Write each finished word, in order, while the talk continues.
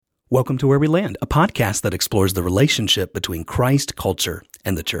Welcome to Where We Land, a podcast that explores the relationship between Christ, culture,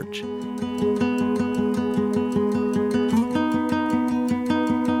 and the church.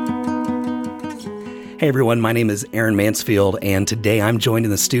 Hey everyone, my name is Aaron Mansfield, and today I'm joined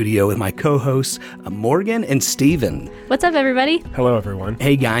in the studio with my co-hosts, Morgan and Steven. What's up, everybody? Hello, everyone.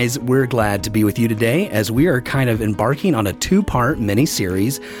 Hey guys, we're glad to be with you today as we are kind of embarking on a two-part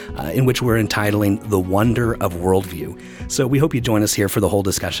mini-series in which we're entitling The Wonder of Worldview. So we hope you join us here for the whole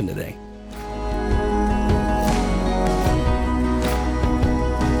discussion today.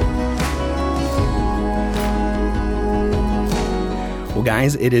 Well,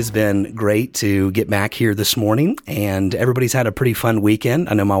 guys, it has been great to get back here this morning, and everybody's had a pretty fun weekend.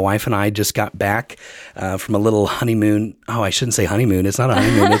 I know my wife and I just got back from a little honeymoon. Oh, I shouldn't say honeymoon. It's not a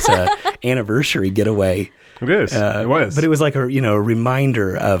honeymoon. It's an anniversary getaway. It is. It was. But it was like a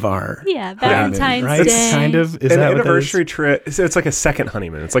reminder of our Valentine's right? Day. Kind of. Is an that anniversary trip. It's like a second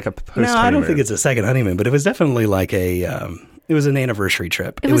honeymoon. It's like a post-honeymoon. No, I don't think it's a second honeymoon, but it was definitely like a... It was an anniversary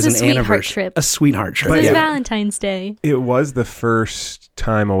trip. It was an a sweetheart anniversary trip. A sweetheart trip. It was yeah. Valentine's Day. It was the first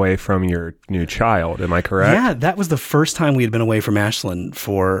time away from your new child. Am I correct? Yeah, that was the first time we had been away from Ashland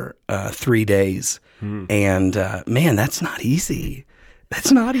for 3 days. And man, that's not easy. That's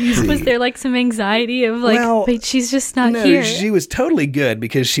not easy. Was there like some anxiety of like, wait, she's just not no, here? She was totally good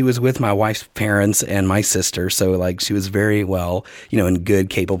because she was with my wife's parents and my sister. So like she was very well, in good,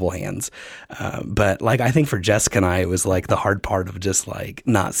 capable hands. But like I think for Jessica and I, it was like the hard part of just like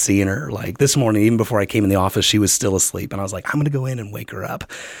not seeing her. Like this morning, even before I came in the office, she was still asleep. And I was like, I'm going to go in and wake her up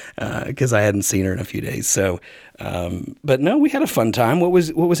because I hadn't seen her in a few days. So, but no, we had a fun time. What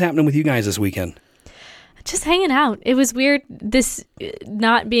was happening with you guys this weekend? Just hanging out. It was weird, this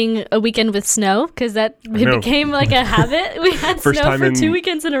not being a weekend with snow, because it became like a habit. We had snow for 2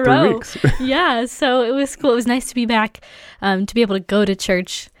 weekends in a row. Yeah, so it was cool. It was nice to be back, to be able to go to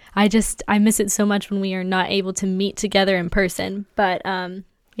church. I miss it so much when we are not able to meet together in person. But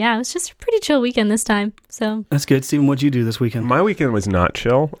yeah, it was just a pretty chill weekend this time. So that's good. Steven, what'd you do this weekend? My weekend was not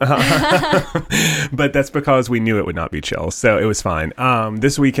chill, but that's because we knew it would not be chill, so it was fine.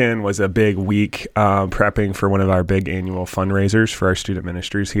 This weekend was a big week prepping for one of our big annual fundraisers for our student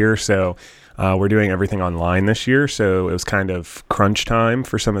ministries here. So we're doing everything online this year, so it was kind of crunch time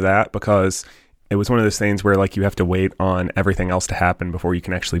for some of that because it was one of those things where like you have to wait on everything else to happen before you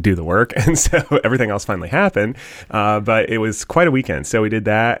can actually do the work. And so everything else finally happened. But it was quite a weekend. So we did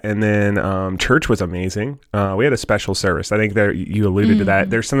that. And then church was amazing. We had a special service. I think that you alluded to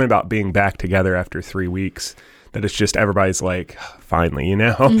that. There's something about being back together after 3 weeks that it's just everybody's like, finally,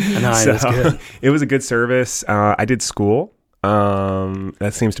 No, So that's good. It was a good service. I did school.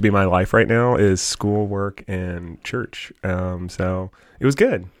 That seems to be my life right now is school, work, and church. So it was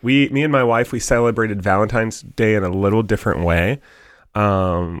good. Me and my wife, we celebrated Valentine's Day in a little different way.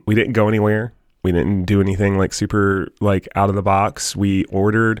 We didn't go anywhere. We didn't do anything like super like out of the box. We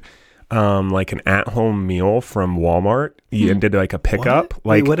ordered like an at-home meal from Walmart and did like a pickup.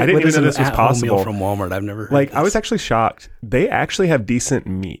 What? Wait, I didn't even know this was possible. Meal from Walmart. I've never heard like this. I was actually shocked. They actually have decent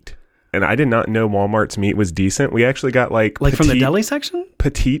meat. And I did not know Walmart's meat was decent. We actually got like from the deli section?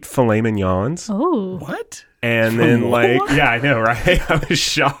 Petite filet mignons. Oh. What? And From then Walmart? yeah, I know, right? I was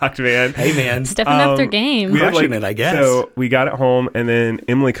shocked, man. Hey, man. Stepping up their game. We had, Crushing it, I guess. So we got it home, and then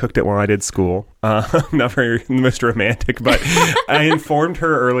Emily cooked it while I did school. Not very the most romantic, but I informed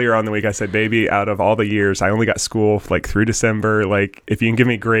her earlier on the week. I said, baby, out of all the years, I only got school like through December. Like, if you can give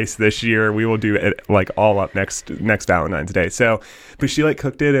me grace this year, we will do it like all up next Valentine's Day. So, but she like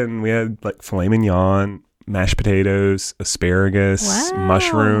cooked it, and we had like filet mignon, mashed potatoes, asparagus,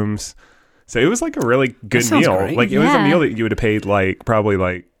 mushrooms. So it was like a really good meal. Great. Like it was a meal that you would have paid like probably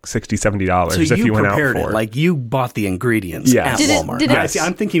like $60, $70 if you went out for it. Like you bought the ingredients at Walmart. Did it- Yeah, see,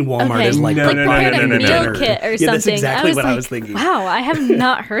 I'm thinking Walmart is like prepared a meal kit or something. Yeah, that's exactly what I like, was thinking. Wow, I have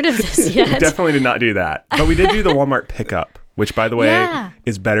not heard of this yet. Definitely did not do that. But we did do the Walmart pickup, which by the way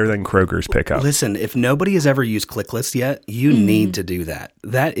is better than Kroger's pickup. Listen, if nobody has ever used ClickList yet, you need to do that.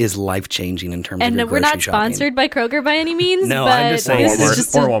 That is life-changing in terms of your grocery we're not shopping. sponsored by Kroger by any means. No, but I'm just saying. this is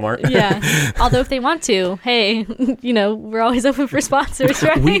just Walmart. Yeah. Although if they want to, hey, we're always open for sponsors,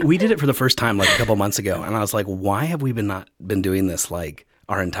 right? We did it for the first time like a couple months ago, and I was like, why have we not been doing this like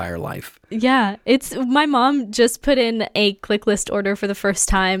our entire life? Yeah, it's my mom just put in a ClickList order for the first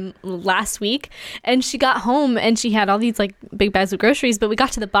time last week, and she got home and she had all these like big bags of groceries, but we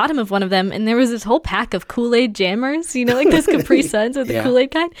got to the bottom of one of them and there was this whole pack of Kool-Aid jammers, like those Capri Suns with the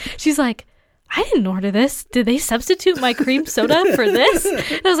Kool-Aid kind. She's like, I didn't order this. Did they substitute my cream soda for this?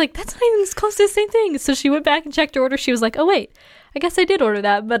 And I was like, that's not even close to the same thing. So she went back and checked her order. She was like, oh, wait, I guess I did order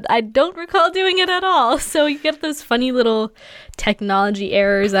that, but I don't recall doing it at all. So you get those funny little technology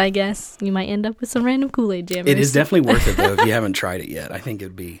errors, I guess. You might end up with some random Kool-Aid jammers. It is definitely worth it, though, if you haven't tried it yet. I think it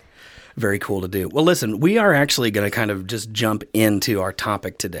would be very cool to do. Well, listen, we are actually going to kind of just jump into our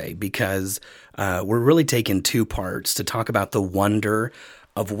topic today because we're really taking two parts to talk about the wonder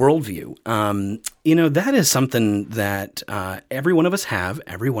of worldview. That is something that every one of us have.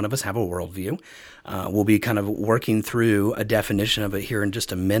 Every one of us have a worldview. We'll be kind of working through a definition of it here in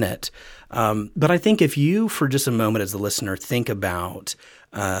just a minute. But I think if you, for just a moment as the listener, think about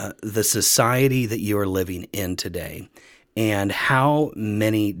the society that you are living in today and how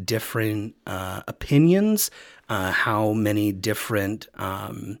many different opinions, how many different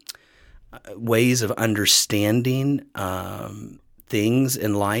ways of understanding things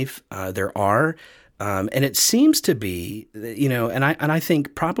in life there are. And it seems to be, and I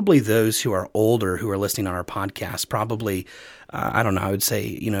think probably those who are older who are listening on our podcast, probably, I don't know, I would say,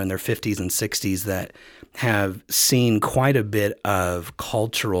 in their 50s and 60s that have seen quite a bit of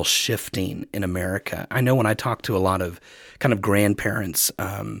cultural shifting in America. I know when I talk to a lot of kind of grandparents,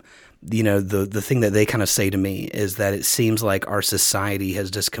 the thing that they kind of say to me is that it seems like our society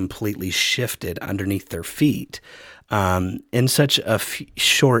has just completely shifted underneath their feet. In such a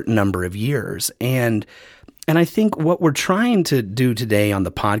short number of years. And I think what we're trying to do today on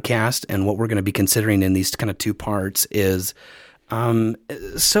the podcast and what we're going to be considering in these kind of two parts is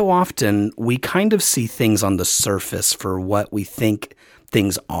so often we kind of see things on the surface for what we think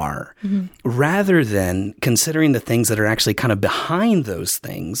things are, rather than considering the things that are actually kind of behind those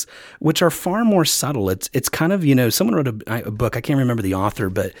things, which are far more subtle. It's kind of, someone wrote a book, I can't remember the author,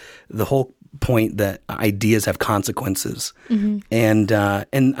 but the whole point that ideas have consequences. And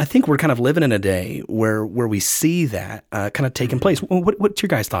I think we're kind of living in a day where we see that kind of taking place. What's your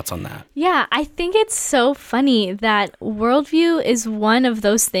guys' thoughts on that? Yeah, I think it's so funny that worldview is one of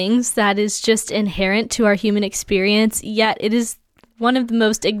those things that is just inherent to our human experience, yet it is one of the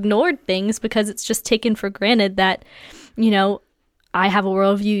most ignored things because it's just taken for granted that, I have a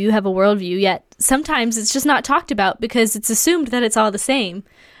worldview, you have a worldview, yet sometimes it's just not talked about because it's assumed that it's all the same.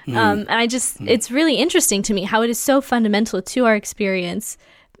 And it's really interesting to me how it is so fundamental to our experience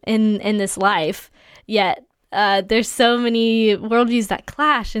in this life, yet there's so many worldviews that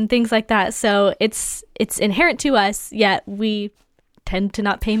clash and things like that. So it's inherent to us, yet we tend to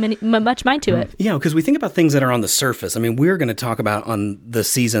not pay much mind to it. Yeah, because we think about things that are on the surface. I mean, we're going to talk about on the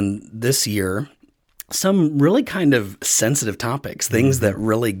season this year some really kind of sensitive topics, things that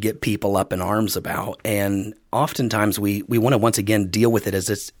really get people up in arms about. And oftentimes we want to once again deal with it as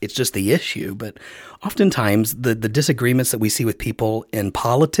it's just the issue. But oftentimes the disagreements that we see with people in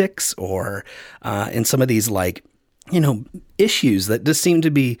politics or in some of these issues that just seem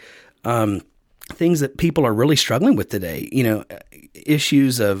to be things that people are really struggling with today,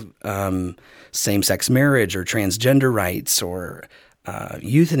 issues of same-sex marriage or transgender rights or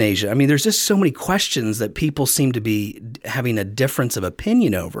euthanasia. I mean, there's just so many questions that people seem to be having a difference of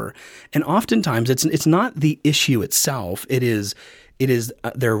opinion over. And oftentimes it's not the issue itself. It is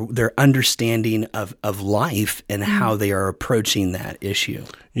their understanding of life and how they are approaching that issue.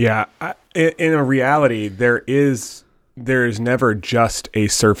 Yeah. In a reality, there is never just a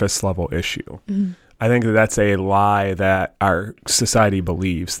surface level issue. I think that's a lie that our society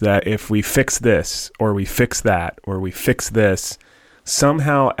believes, that if we fix this or we fix that or we fix this,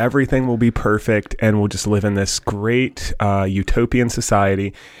 somehow everything will be perfect and we'll just live in this great utopian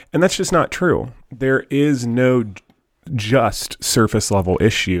society. And that's just not true. There is no just surface level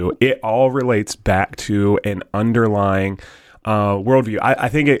issue. It all relates back to an underlying worldview. I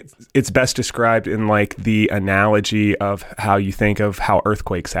think it's best described in the analogy of how you think of how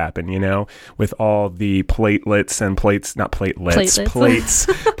earthquakes happen, with all the platelets and plates, not platelets, plates.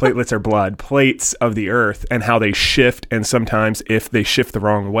 Platelets are blood, plates of the earth and how they shift. And sometimes if they shift the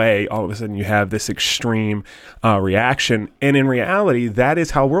wrong way, all of a sudden you have this extreme reaction. And in reality, that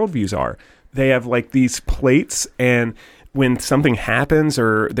is how worldviews are. They have these plates, and when something happens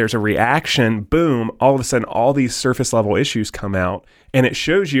or there's a reaction, boom, all of a sudden all these surface level issues come out, and it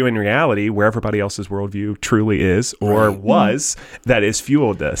shows you in reality where everybody else's worldview truly is or was that has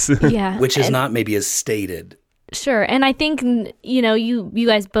fueled this. Yeah. Which is not maybe as stated. Sure. And I think, you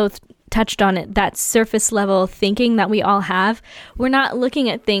guys both touched on it, that surface level thinking that we all have. We're not looking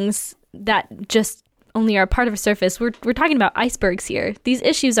at things that just only are part of a surface. We're talking about icebergs here. These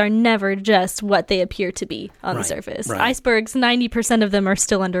issues are never just what they appear to be on the surface. Right. Icebergs, 90% of them are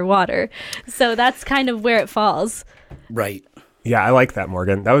still underwater. So that's kind of where it falls. Right. Yeah, I like that,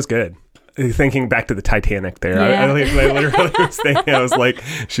 Morgan. That was good. thinking back to the Titanic there. Yeah. I literally was thinking, I was like,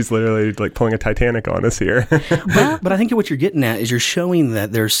 she's literally like pulling a Titanic on us here. But I think what you're getting at is you're showing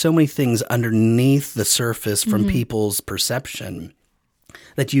that there's so many things underneath the surface from people's perception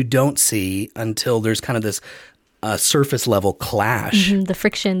that you don't see until there's kind of this surface level clash. The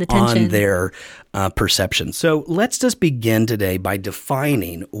friction, the tension. On their perception. So let's just begin today by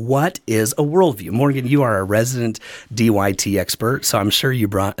defining what is a worldview. Morgan, you are a resident DYT expert, so I'm sure you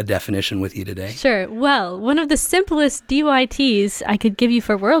brought a definition with you today. Sure. Well, one of the simplest DYTs I could give you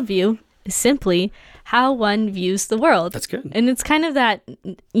for worldview is simply how one views the world. That's good. And it's kind of that,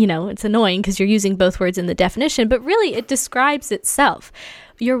 it's annoying because you're using both words in the definition, but really it describes itself.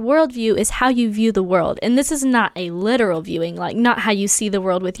 Your worldview is how you view the world. And this is not a literal viewing, like not how you see the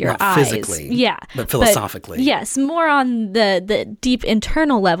world with your not eyes. Physically, yeah. But philosophically. But yes, more on the deep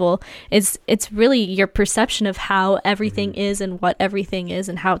internal level. It's really your perception of how everything is and what everything is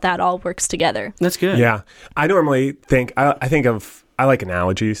and how that all works together. That's good. Yeah. I normally think, I like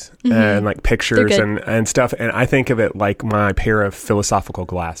analogies and like pictures and stuff. And I think of it like my pair of philosophical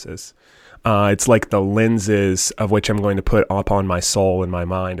glasses. It's like the lenses of which I'm going to put upon my soul and my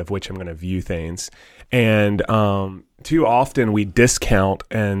mind, of which I'm going to view things. And too often we discount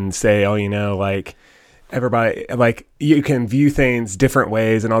and say, like everybody, like you can view things different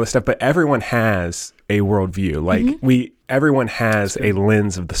ways and all this stuff, but everyone has a worldview. Like everyone has a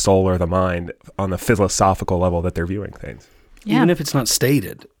lens of the soul or the mind on the philosophical level that they're viewing things. Yeah. Even if it's not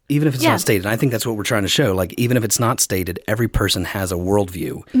stated. Not stated. I think that's what we're trying to show. Like, even if it's not stated, every person has a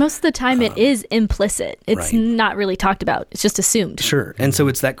worldview. Most of the time it is implicit. It's not really talked about. It's just assumed. Sure. And so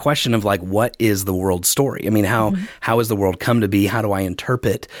it's that question of like, what is the world story? I mean, how has the world come to be? How do I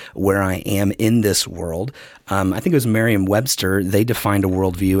interpret where I am in this world? I think it was Merriam-Webster. They defined a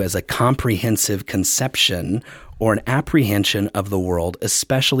worldview as a comprehensive conception or an apprehension of the world,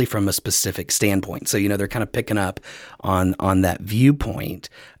 especially from a specific standpoint. So, they're kind of picking up on that viewpoint.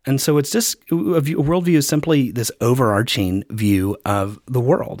 And so it's just, a worldview is simply this overarching view of the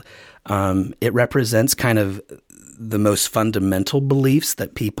world. It represents kind of the most fundamental beliefs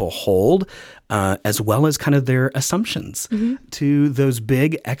that people hold, as well as kind of their assumptions to those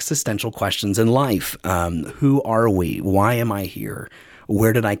big existential questions in life. Who are we? Why am I here?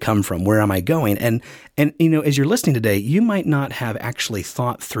 Where did I come from? Where am I going? And as you're listening today, you might not have actually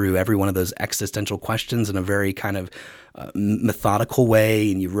thought through every one of those existential questions in a very kind of methodical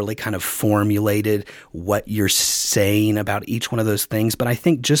way, and you've really kind of formulated what you're saying about each one of those things. But I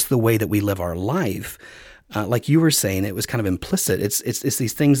think just the way that we live our life, like you were saying, it was kind of implicit. It's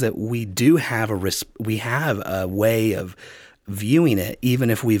these things that we do have we have a way of viewing it, even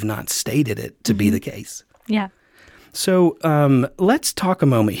if we've not stated it to be the case. Yeah. So let's talk a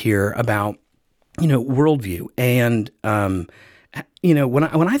moment here about, worldview. And, when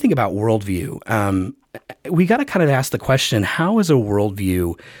I think about worldview, we got to kind of ask the question, how is a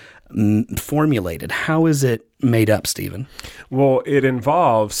worldview formulated? How is it made up, Stephen? Well, it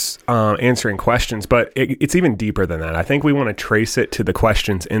involves answering questions, but it's even deeper than that. I think we want to trace it to the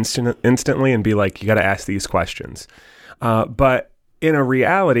questions instantly and be like, you got to ask these questions. But in a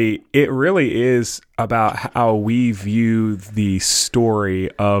reality, it really is about how we view the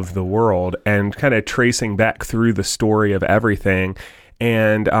story of the world and kind of tracing back through the story of everything.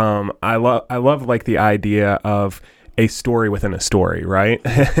 And I love like the idea of a story within a story, right?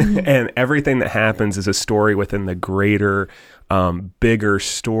 And everything that happens is a story within the greater, bigger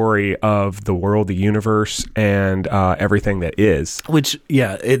story of the world, the universe, and everything that is. Which,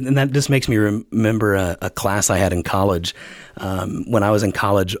 and that just makes me remember a class I had in college. When I was in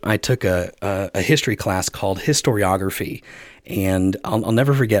college, I took a history class called historiography. And I'll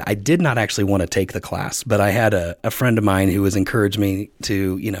never forget, I did not actually want to take the class, but I had a friend of mine who was encouraged me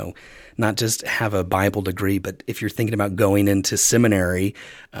to, not just have a Bible degree, but if you're thinking about going into seminary,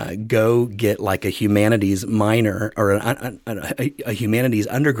 go get like a humanities minor or a humanities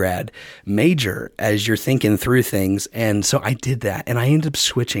undergrad major as you're thinking through things. And so I did that, and I ended up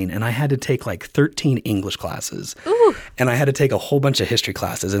switching, and I had to take like 13 English classes. Ooh. And I had to take a whole bunch of history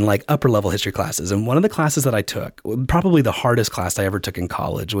classes and like upper level history classes. And one of the classes that I took, probably the hardest class I ever took in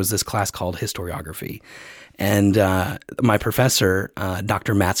college, was this class called historiography. And my professor,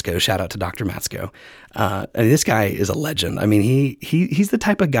 Dr. Matsko, shout out to Dr. Matsko. This guy is a legend. I mean, he's the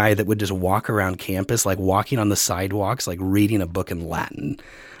type of guy that would just walk around campus, like walking on the sidewalks, like reading a book in Latin.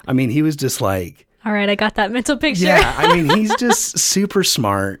 I mean, he was just like... All right, I got that mental picture. Yeah, I mean, he's just super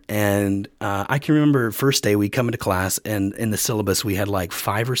smart. And I can remember first day we come into class, and in the syllabus we had like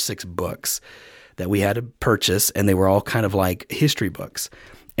 5 or 6 books that we had to purchase, and they were all kind of like history books.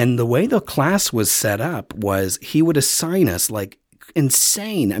 And the way the class was set up was he would assign us like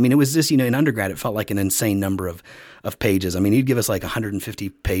insane. I mean, it was just, in undergrad, it felt like an insane number of pages. I mean, he'd give us like 150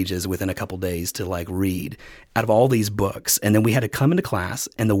 pages within a couple days to like read out of all these books. And then we had to come into class,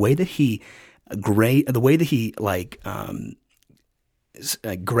 and the way that he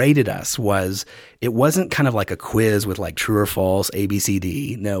graded us was, it wasn't kind of like a quiz with like true or false, A, B, C,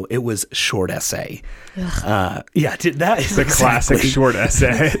 D. No, it was short essay. That is the classic short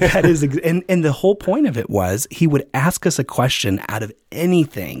essay. That is, and the whole point of it was he would ask us a question out of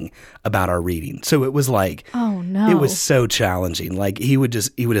anything about our reading. So it was like, oh no, it was so challenging. Like he would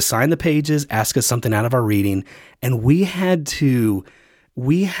assign the pages, ask us something out of our reading, and we had to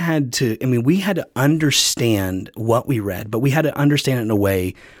understand what we read, but we had to understand it in a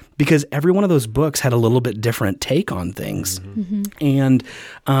way, because every one of those books had a little bit different take on things. Mm-hmm. And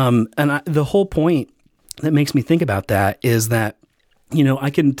the whole point that makes me think about that is that, I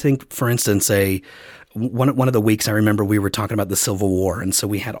can think, for instance, one of the weeks I remember we were talking about the Civil War. And so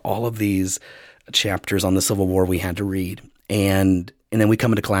we had all of these chapters on the Civil War we had to read. And then we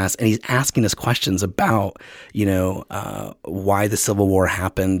come into class, and he's asking us questions about, why the Civil War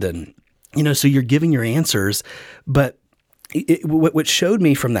happened. And, so you're giving your answers. But what showed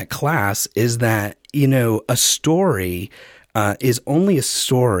me from that class is that, a story is only a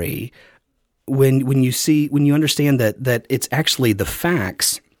story when you understand that it's actually the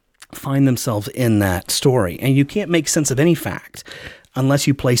facts find themselves in that story. And you can't make sense of any fact unless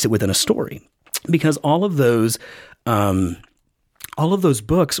you place it within a story, because all of those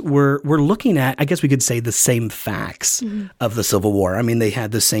books were looking at, I guess we could say, the same facts of the Civil War. I mean, they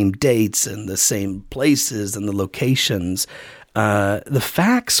had the same dates and the same places and the locations. The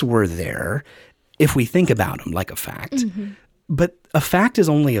facts were there if we think about them like a fact. Mm-hmm. But a fact is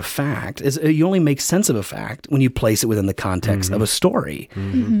only a fact. You only make sense of a fact when you place it within the context of a story.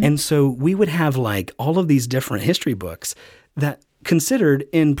 Mm-hmm. And so we would have like all of these different history books that considered,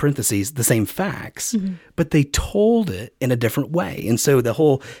 in parentheses, the same facts, but they told it in a different way. And so the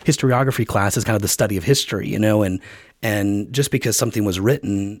whole historiography class is kind of the study of history, and just because something was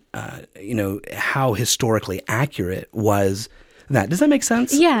written, how historically accurate was that. Does that make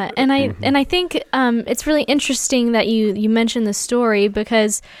sense? Yeah. And I think it's really interesting that you mentioned the story,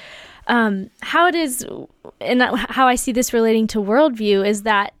 because how it is, and how I see this relating to worldview is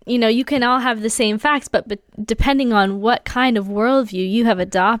that, you can all have the same facts, but depending on what kind of worldview you have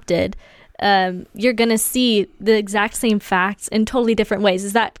adopted, you're going to see the exact same facts in totally different ways.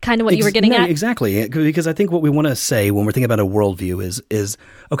 Is that kind of what you were getting at? Exactly. Because I think what we want to say when we're thinking about a worldview is,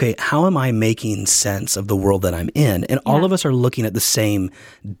 okay, how am I making sense of the world that I'm in? And all of us are looking at the same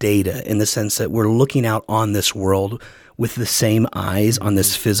data, in the sense that we're looking out on this world with the same eyes on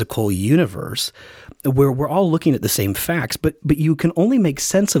this physical universe, where we're all looking at the same facts, but you can only make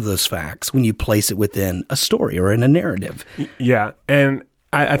sense of those facts when you place it within a story or in a narrative. Yeah. And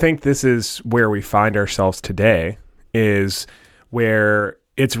I think this is where we find ourselves today, is where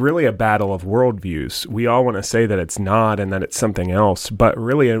it's really a battle of worldviews. We all want to say that it's not and that it's something else, but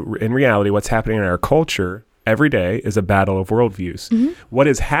really in reality, what's happening in our culture every day is a battle of worldviews. Mm-hmm. What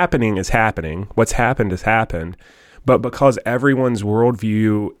is happening is happening. What's happened has happened. But because everyone's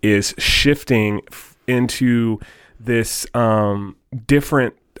worldview is shifting into this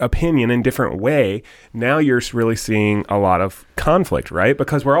different opinion in different way, now you're really seeing a lot of conflict, right?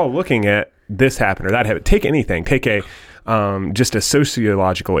 Because we're all looking at this happened or that happened. Take anything. Take a just a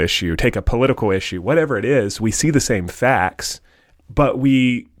sociological issue. Take a political issue. Whatever it is, we see the same facts, but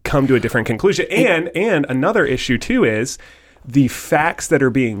we come to a different conclusion. And another issue too is the facts that are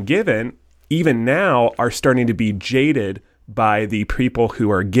being given even now are starting to be jaded by the people who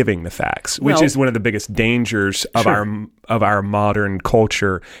are giving the facts, which is one of the biggest dangers of our modern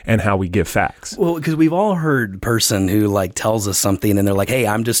culture and how we give facts. Well, because we've all heard the person who like tells us something and they're like, "Hey,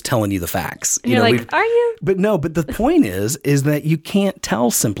 I'm just telling you the facts." You're like, "Are you?" But no. But the point is that you can't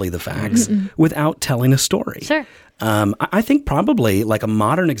tell simply the facts without telling a story. Sure. I think probably like a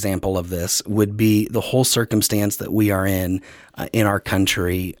modern example of this would be the whole circumstance that we are in our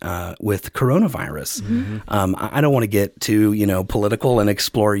country with coronavirus. Mm-hmm. I don't want to get too political and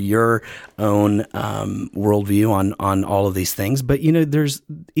explore your own worldview on all of these things, but there's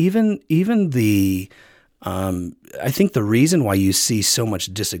even the I think the reason why you see so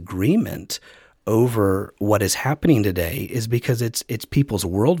much disagreement over what is happening today is because it's people's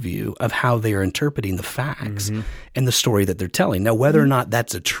worldview of how they are interpreting the facts and the story that they're telling. Now, whether or not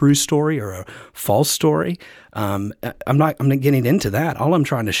that's a true story or a false story, I'm not getting into that. All I'm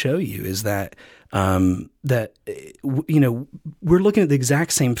trying to show you is that we're looking at the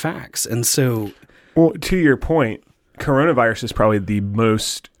exact same facts, and so. Well, to your point, coronavirus is probably the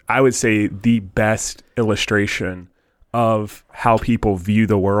most, I would say, the best illustration of how people view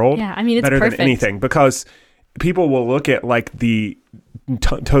the world. Yeah, I mean, it's better perfect. than anything, because people will look at like the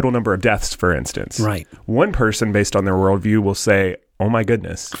total number of deaths, for instance. Right. One person, based on their worldview, will say, "Oh my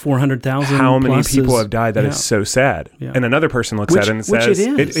goodness, 400,000. how many people have died? That is so sad." Yeah. And another person looks at it and says,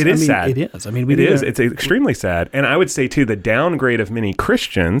 "It is sad. It is. I mean, It's extremely sad." And I would say too, the downgrade of many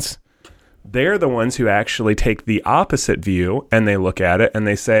Christians, they're the ones who actually take the opposite view, and they look at it and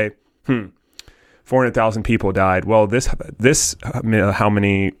they say, 400,000 people died. Well, however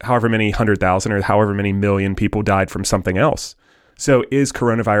many 100,000 or however many million people died from something else. So is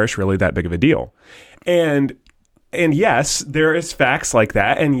coronavirus really that big of a deal? And yes, there is facts like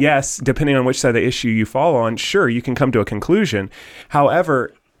that. And yes, depending on which side of the issue you fall on, sure, you can come to a conclusion.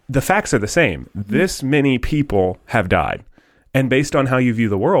 However, the facts are the same. This many people have died. And based on how you view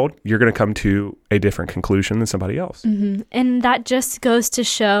the world, you're going to come to a different conclusion than somebody else. Mm-hmm. And that just goes to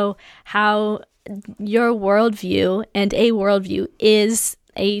show how your worldview and a worldview is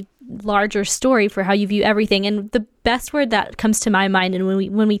a larger story for how you view everything. And the best word that comes to my mind, and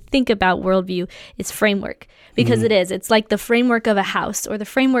when we think about worldview, is framework. Because it's like the framework of a house or the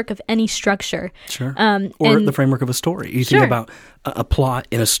framework of any structure. Sure. Or the framework of a story. You think about a plot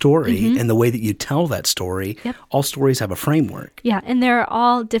in a story and the way that you tell that story. Yep. All stories have a framework. Yeah, and there are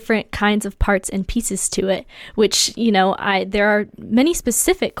all different kinds of parts and pieces to it, which, there are many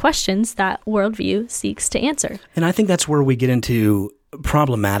specific questions that worldview seeks to answer. And I think that's where we get into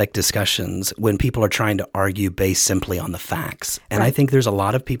problematic discussions when people are trying to argue based simply on the facts. And I think there's a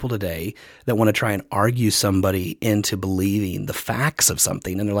lot of people today that want to try and argue somebody into believing the facts of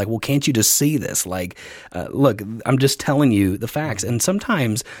something. And they're like, well, can't you just see this? Like, look, I'm just telling you the facts. And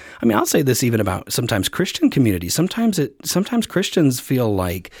sometimes, I'll say this even about sometimes Christian communities. Sometimes Christians feel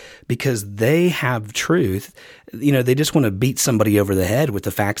like because they have truth, they just want to beat somebody over the head with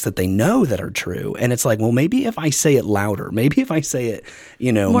the facts that they know that are true. And it's like, well, maybe if I say it louder, maybe if I say it,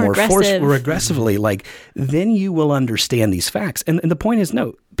 more forcefully, more aggressively, like, then you will understand these facts. And the point is,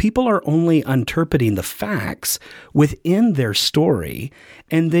 no, people are only interpreting the facts within their story.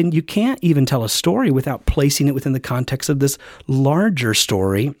 And then you can't even tell a story without placing it within the context of this larger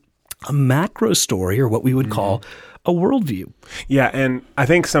story, a macro story, or what we would call a worldview. Yeah, and I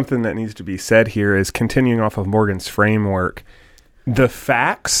think something that needs to be said here is, continuing off of Morgan's framework, the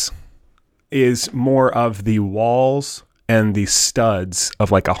facts is more of the walls and the studs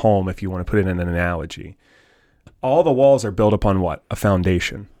of like a home, if you want to put it in an analogy. All the walls are built upon what? A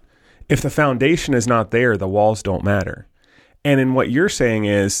foundation. If the foundation is not there, the walls don't matter. And in what you're saying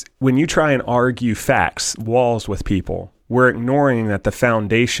is, when you try and argue facts, walls with people, we're ignoring that the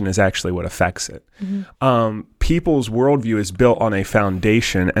foundation is actually what affects it. People's worldview is built on a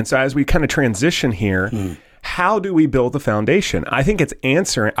foundation. And so as we kind of transition here, how do we build the foundation? I think it's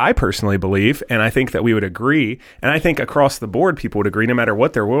answering, I personally believe, and I think that we would agree, and I think across the board people would agree, no matter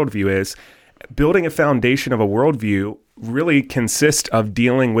what their worldview is, building a foundation of a worldview really consists of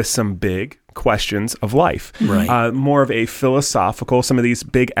dealing with some big questions of life. Right. More of a philosophical, some of these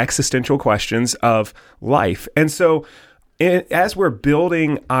big existential questions of life. And so as we're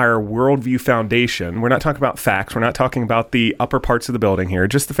building our worldview foundation, we're not talking about facts. We're not talking about the upper parts of the building here,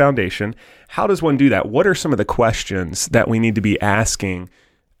 just the foundation. How does one do that? What are some of the questions that we need to be asking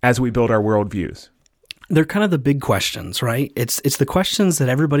as we build our worldviews? They're kind of the big questions, right? It's the questions that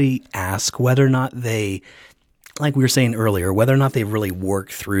everybody asks, whether or not they, like we were saying earlier, whether or not they've really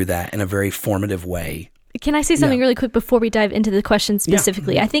worked through that in a very formative way. Can I say something really quick before we dive into the question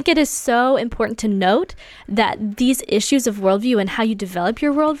specifically? I think it is so important to note that these issues of worldview and how you develop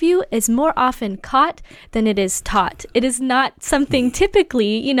your worldview is more often caught than it is taught. It is not something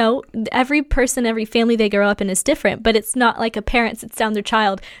typically, every person, every family they grow up in is different, but it's not like a parent sits down their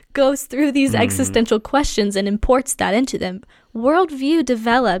child, goes through these existential questions and imports that into them. Worldview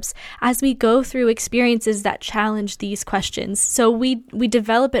develops as we go through experiences that challenge these questions. So we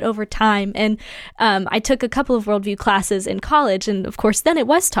develop it over time. And I took a couple of worldview classes in college. And of course, then it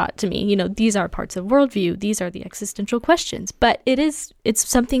was taught to me, these are parts of worldview. These are the existential questions. But it's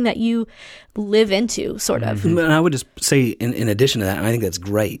something that you live into, sort of. And I would just say, in addition to that, and I think that's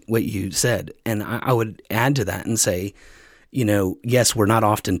great what you said. And I would add to that and say, yes, we're not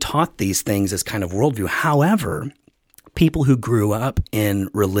often taught these things as kind of worldview. However, people who grew up in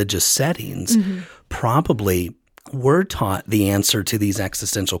religious settings probably were taught the answer to these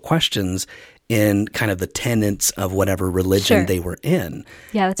existential questions in kind of the tenets of whatever religion they were in.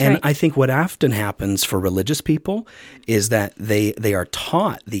 Yeah, that's and right. I think what often happens for religious people is that they are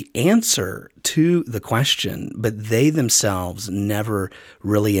taught the answer to the question, but they themselves never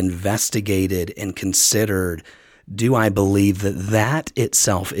really investigated and considered do I believe that that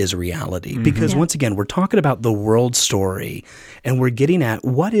itself is reality? Because once again, we're talking about the world story, and we're getting at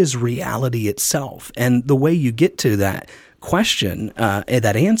what is reality itself. And the way you get to that question,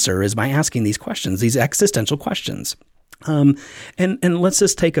 that answer, is by asking these questions, these existential questions. And let's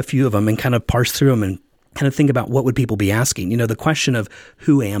just take a few of them and kind of parse through them and kind of think about what would people be asking. The question of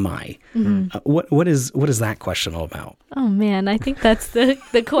who am I? What is that question all about? Oh man, I think that's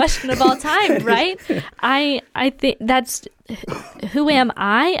the question of all time, right? I think that's who am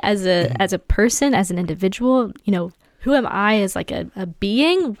I as a person, as an individual? Who am I as like a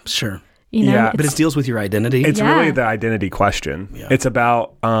being? Sure. But it deals with your identity. It's really the identity question. Yeah. It's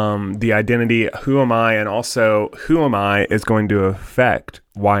about the identity, who am I, and also who am I is going to affect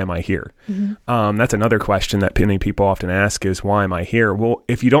why am I here? That's another question that many people often ask is, why am I here? Well,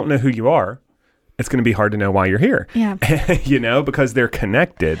 if you don't know who you are, it's going to be hard to know why you're here. Yeah. Because they're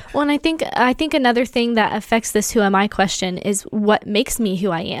connected. Well, and I think another thing that affects this who am I question is what makes me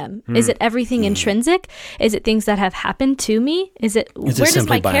who I am. Is it everything intrinsic? Is it things that have happened to me? Where does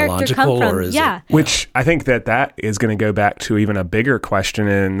my character come from? Which I think that is going to go back to even a bigger question,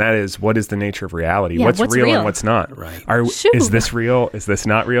 and that is, what is the nature of reality? Yeah, what's real and what's not? Right. Is this real? Is this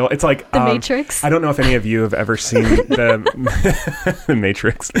not real? It's like The Matrix. I don't know if any of you have ever seen the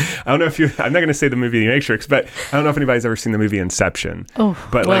Matrix. I don't know if I'm not going to say the movie The Matrix, but I don't know if anybody's ever seen the movie Inception.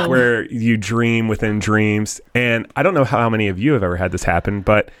 Like where you dream within dreams. And I don't know how many of you have ever had this happen,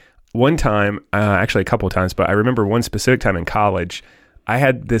 but one time, actually a couple of times, but I remember one specific time in college, I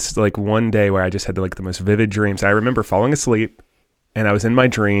had this like one day where I just had the most vivid dreams. I remember falling asleep and I was in my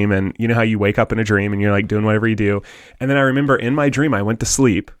dream, and you know how you wake up in a dream and you're like doing whatever you do. And then I remember in my dream, I went to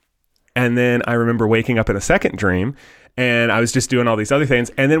sleep, and then I remember waking up in a second dream, and I was just doing all these other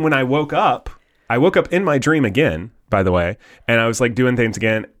things. And then when I woke up in my dream again, by the way, and I was like doing things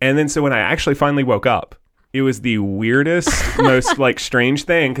again. And then so when I actually finally woke up, it was the weirdest, most strange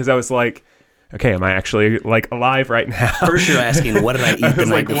thing, because I was like, okay, am I actually alive right now? First you're asking, what did I eat the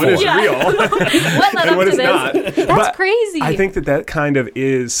night before? What is real? What led and what up to is this? not? That's crazy. I think that kind of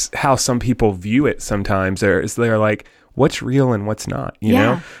is how some people view it sometimes. They're like, what's real and what's not, you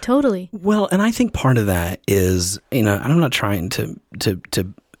know? Totally. Well, and I think part of that is, and I'm not trying to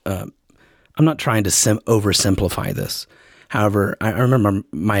oversimplify this. However, I remember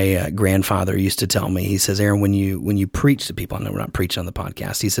my grandfather used to tell me, he says, Aaron, when you preach to people, I know we're not preaching on the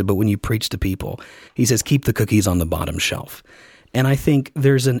podcast, he said, but when you preach to people, he says, keep the cookies on the bottom shelf. And I think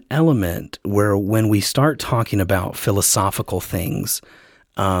there's an element where when we start talking about philosophical things,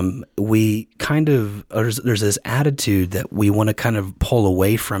 we kind of, there's this attitude that we want to kind of pull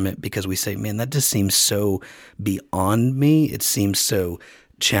away from it, because we say, man, that just seems so beyond me. It seems so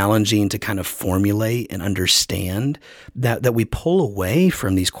challenging to kind of formulate and understand, that we pull away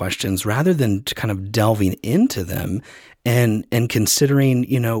from these questions rather than to kind of delving into them and considering,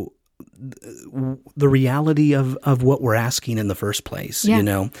 the reality of what we're asking in the first place,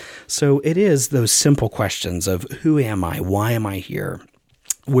 So it is those simple questions of who am I? Why am I here?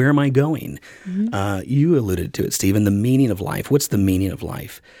 Where am I going? You alluded to it, Stephen, the meaning of life. What's the meaning of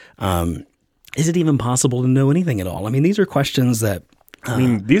life? Is it even possible to know anything at all? I mean, these are questions that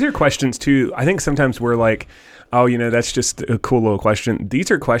these are questions too. I think sometimes we're like, oh, that's just a cool little question. These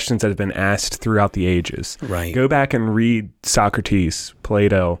are questions that have been asked throughout the ages. Right. Go back and read Socrates,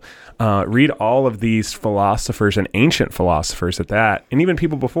 Plato, read all of these philosophers and ancient philosophers at that, and even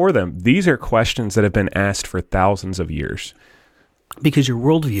people before them. These are questions that have been asked for thousands of years. Because your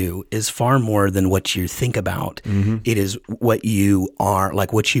worldview is far more than what you think about. It is what you are,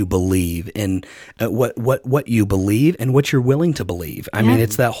 like what you believe, and what you believe and what you're willing to believe. I mean,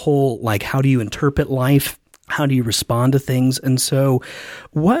 it's that whole, how do you interpret life? How do you respond to things? And so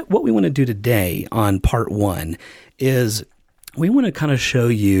what we want to do today on part one is we want to kind of show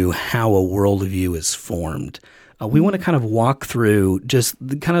you how a worldview is formed. We want to kind of walk through just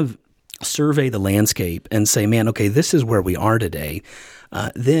the kind of survey the landscape and say, man, okay, this is where we are today.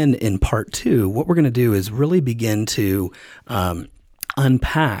 Then in part two, what we're going to do is really begin to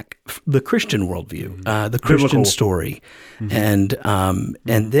unpack the Christian worldview, the Christian story. And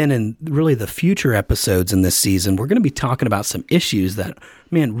then in really the future episodes in this season, we're going to be talking about some issues that,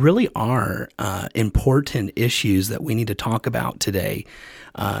 man, really are important issues that we need to talk about today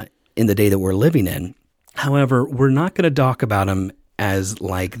in the day that we're living in. However, we're not going to talk about them as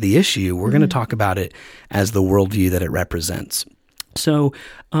the issue. We're going to talk about it as the worldview that it represents. So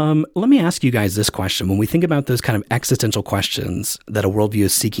let me ask you guys this question. When we think about those kind of existential questions that a worldview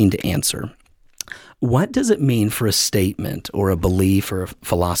is seeking to answer, what does it mean for a statement or a belief or a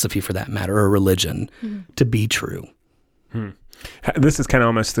philosophy, for that matter, or a religion to be true? This is kind of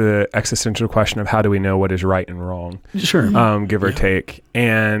almost the existential question of how do we know what is right and wrong? Sure. Give or take.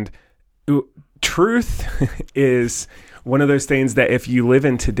 And truth is one of those things that if you live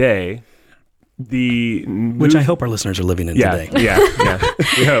in today, which I hope our listeners are living in today. Yeah.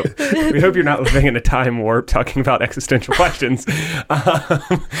 We hope you're not living in a time warp talking about existential questions. But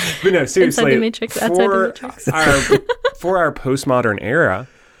no, seriously. Inside the Matrix, outside the Matrix. For our postmodern era,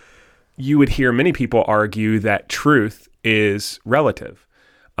 you would hear many people argue that truth is relative.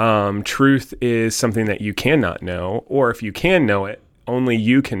 Truth is something that you cannot know, or if you can know it, only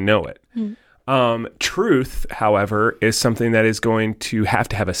you can know it. Truth, however, is something that is going to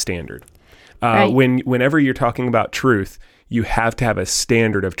have a standard. Right. Whenever you're talking about truth, you have to have a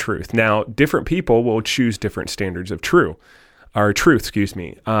standard of truth. Now, different people will choose different standards of truth. For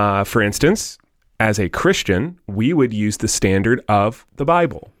instance, as a Christian, we would use the standard of the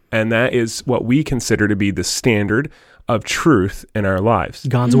Bible, and that is what we consider to be the standard of truth in our lives.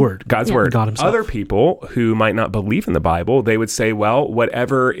 God's word. God's word. God himself. Other people who might not believe in the Bible, they would say, well,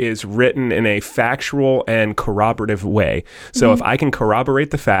 whatever is written in a factual and corroborative way. So if I can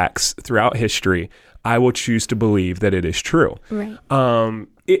corroborate the facts throughout history, I will choose to believe that it is true. Right.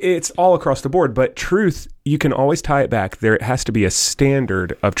 It's all across the board, but truth, you can always tie it back. There has to be a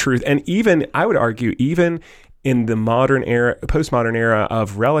standard of truth. And even, I would argue, even in the modern era, postmodern era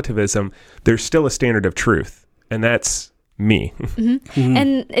of relativism, there's still a standard of truth. And that's me.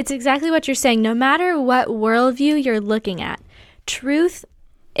 And it's exactly what you're saying. No matter what worldview you're looking at, truth,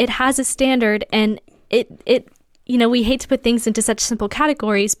 it has a standard, and it we hate to put things into such simple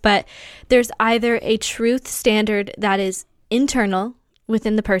categories, but there's either a truth standard that is internal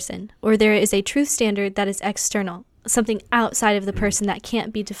within the person, or there is a truth standard that is external, something outside of the person that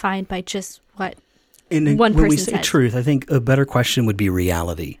can't be defined by just what one when we say said. Truth, I think a better question would be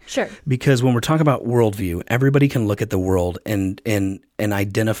reality. Sure. Because when we're talking about worldview, everybody can look at the world and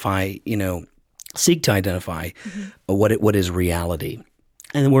identify, seek to identify what is reality.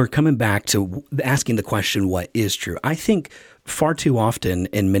 And then we're coming back to asking the question, what is true? I think far too often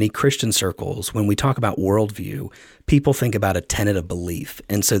in many Christian circles, when we talk about worldview, people think about a tenet of belief.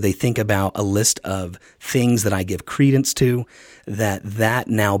 And so they think about a list of things that I give credence to, that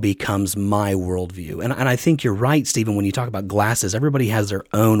now becomes my worldview. And I think you're right, Stephen, when you talk about glasses, everybody has their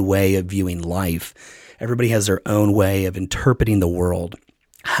own way of viewing life. Everybody has their own way of interpreting the world.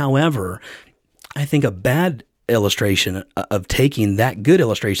 However, I think a bad illustration of taking that good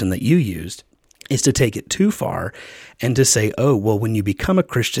illustration that you used is to take it too far and to say, oh, well, when you become a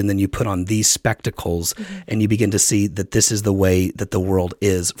Christian, then you put on these spectacles and you begin to see that this is the way that the world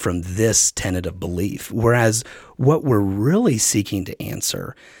is from this tenet of belief. Whereas what we're really seeking to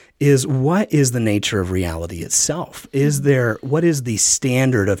answer is, what is the nature of reality itself? What is the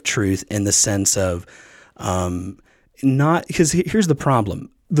standard of truth in the sense of because here's the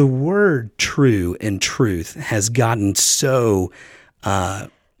problem. The word true and truth has gotten so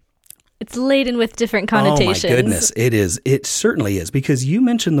it's laden with different connotations. Oh my goodness, it is. It certainly is, because you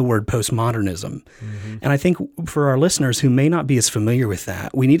mentioned the word postmodernism. And I think for our listeners who may not be as familiar with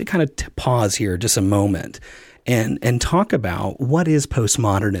that, we need to kind of pause here just a moment and talk about what is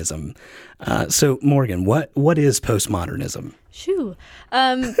postmodernism. So Morgan, what is postmodernism? So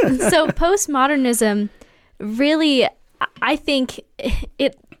postmodernism really, I think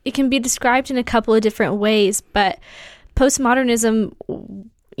it can be described in a couple of different ways, but postmodernism,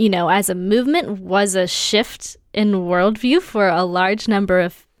 as a movement, was a shift in worldview for a large number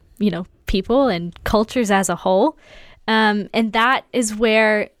of, people and cultures as a whole. And that is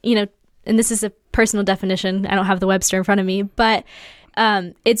where, and this is a personal definition, I don't have the Webster in front of me, but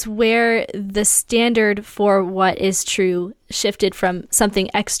it's where the standard for what is true shifted from something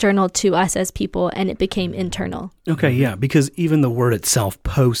external to us as people, and it became internal. Okay, yeah, because even the word itself,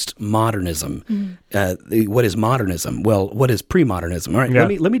 postmodernism, what is modernism? Well, what is pre-modernism? All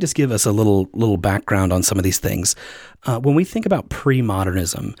right, let me just give us a little background on some of these things. When we think about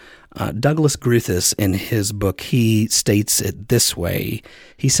pre-modernism, Douglas Gruthis, in his book, he states it this way.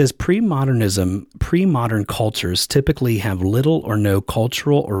 He says, pre-modern cultures typically have little or no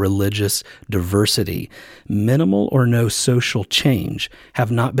cultural or religious diversity, minimal or no social change,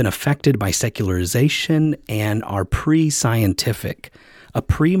 have not been affected by secularization, and are pre-scientific. A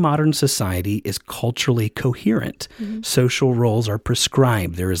pre-modern society is culturally coherent. Social roles are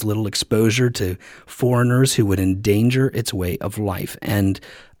prescribed. There is little exposure to foreigners who would endanger its way of life. And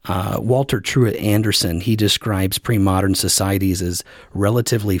Walter Truett Anderson, he describes pre-modern societies as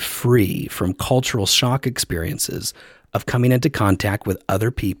relatively free from cultural shock experiences of coming into contact with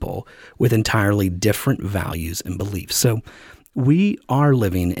other people with entirely different values and beliefs. So we are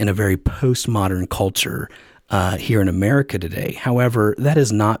living in a very postmodern culture here in America today. However, that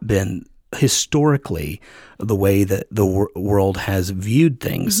has not been historically the way that the world has viewed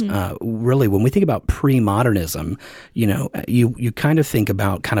things. Really, when we think about pre-modernism, you kind of think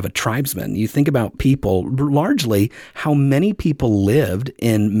about kind of a tribesman. You think about people, largely how many people lived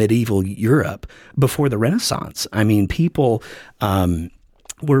in medieval Europe before the Renaissance. I mean, people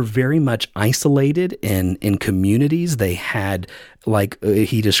were very much isolated in communities. They had, like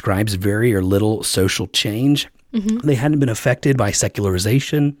he describes, very or little social change. They hadn't been affected by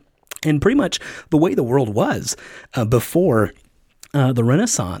secularization. And pretty much the way the world was before the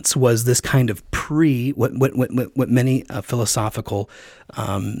Renaissance was this kind of what many philosophical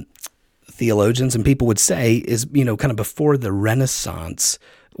theologians and people would say is, kind of before the Renaissance,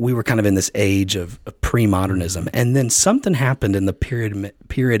 we were kind of in this age of pre-modernism. And then something happened in the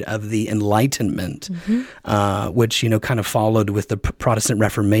period of the Enlightenment, which, kind of followed with the Protestant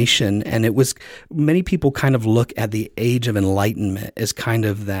Reformation. And it was, many people kind of look at the age of Enlightenment as kind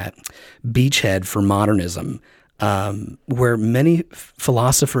of that beachhead for modernism, where many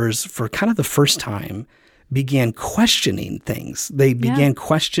philosophers, for kind of the first time, began questioning things. They began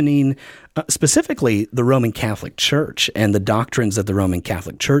questioning specifically the Roman Catholic Church and the doctrines that the Roman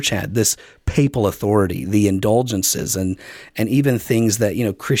Catholic Church had, this papal authority, the indulgences, and even things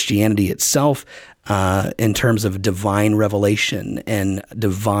that, Christianity itself, in terms of divine revelation and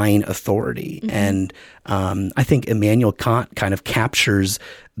divine authority. And I think Immanuel Kant kind of captures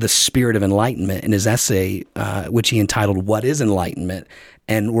the spirit of enlightenment in his essay, which he entitled, "What is Enlightenment?"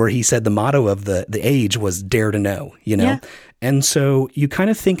 And where he said the motto of the age was "Dare to Know," And so you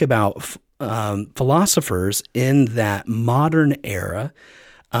kind of think about philosophers in that modern era.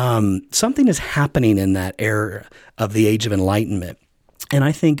 Something is happening in that era of the age of enlightenment. And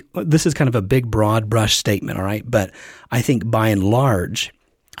I think this is kind of a big, broad brush statement, all right? But I think by and large,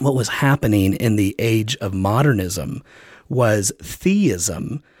 what was happening in the age of modernism was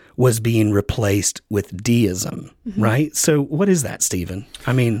theism was being replaced with deism, right? So what is that, Stephen?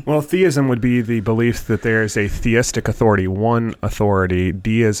 I mean... Well, theism would be the belief that there is a theistic authority, one authority.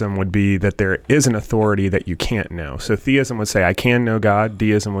 Deism would be that there is an authority that you can't know. So theism would say, I can know God.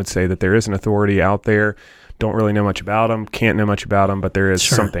 Deism would say that there is an authority out there. Don't really know much about them, can't know much about them, but there is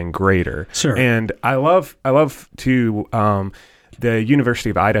something greater. And I love to... the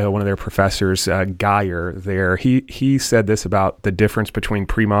University of Idaho, one of their professors, Geyer there, he said this about the difference between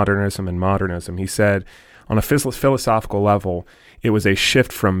pre-modernism and modernism. He said, on a philosophical level, it was a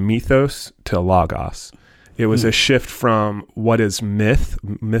shift from mythos to logos. It was a shift from what is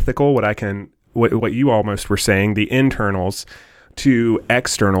mythical, what you almost were saying, the internals, to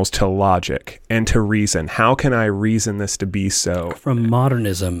externals, to logic and to reason. How can I reason this to be so? From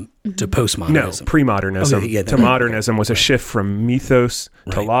modernism to postmodernism. No, pre-modernism to modernism was a shift from mythos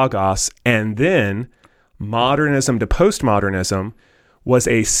to logos, and then modernism to postmodernism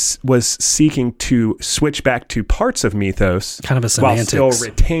was seeking to switch back to parts of mythos, kind of a semantics, while still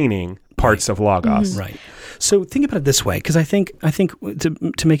retaining parts of logos. Right. So think about it this way, because I think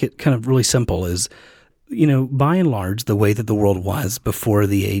to make it kind of really simple is, by and large, the way that the world was before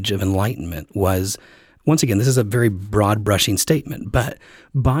the age of enlightenment was, once again, this is a very broad brushing statement, but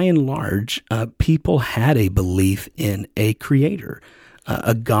by and large, people had a belief in a creator,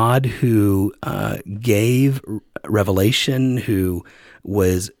 a God who gave revelation, who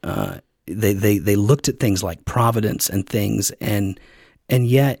was, they looked at things like providence and things, and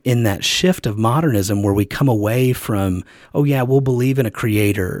yet in that shift of modernism where we come away from, we'll believe in a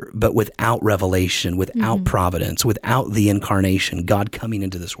creator, but without revelation, without providence, without the incarnation, God coming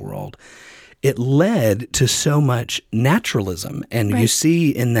into this world, it led to so much naturalism. And you see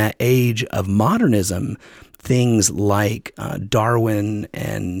in that age of modernism, things like Darwin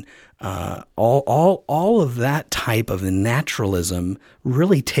and all of that type of naturalism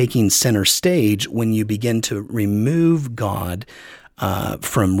really taking center stage when you begin to remove God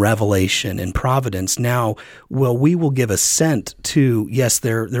from revelation and providence. Now, we will give assent to, yes,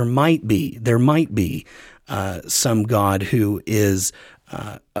 there might be some God who is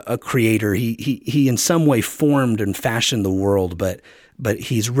a creator. He in some way formed and fashioned the world, but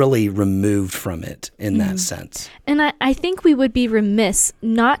he's really removed from it in that sense. And I think we would be remiss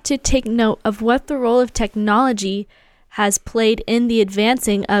not to take note of what the role of technology has played in the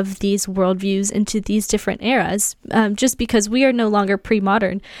advancing of these worldviews into these different eras. Just because we are no longer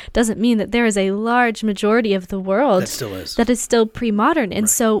pre-modern doesn't mean that there is a large majority of the world that is still pre-modern. And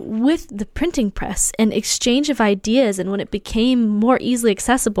so with the printing press and exchange of ideas, and when it became more easily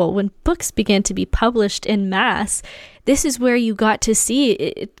accessible, when books began to be published in mass, this is where you got to see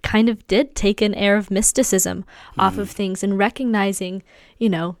it kind of did take an air of mysticism off of things, and recognizing,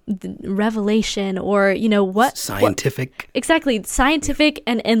 the revelation, or, what scientific. Exactly. Scientific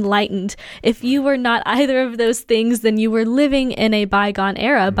and enlightened. If you were not either of those things, then you were living in a bygone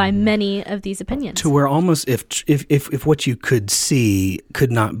era by many of these opinions. To where almost if what you could see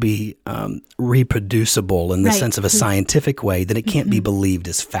could not be reproducible in the sense of a scientific way, then it can't be believed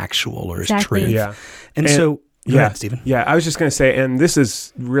as factual or as truth. Yeah. And so, go ahead, Stephen. Yeah, I was just going to say, and this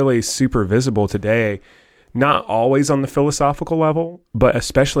is really super visible today, not always on the philosophical level, but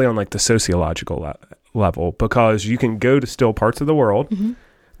especially on like the sociological level, because you can go to still parts of the world,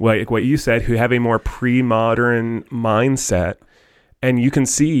 like what you said, who have a more pre-modern mindset, and you can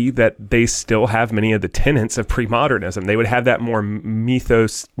see that they still have many of the tenets of pre-modernism. They would have that more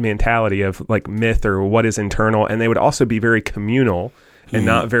mythos mentality of like myth or what is internal, and they would also be very communal and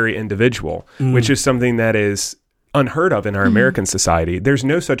not very individual, which is something that is unheard of in our American society. There's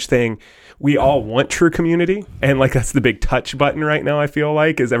no such thing. We all want true community, and like that's the big touch button right now, I feel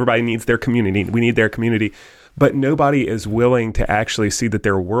like, is everybody needs their community. We need their community. But nobody is willing to actually see that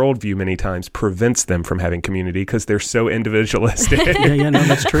their worldview many times prevents them from having community because they're so individualistic. No,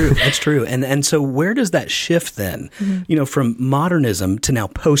 that's true. That's true. And so where does that shift then? From modernism to now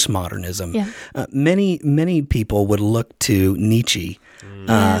postmodernism. Yeah. Many people would look to Nietzsche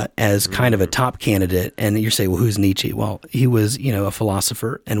as kind of a top candidate. And you say, well, who's Nietzsche? Well, he was, a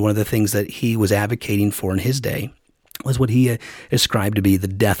philosopher. And one of the things that he was advocating for in his day was what he ascribed to be the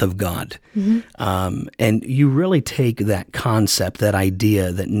death of God. And you really take that concept, that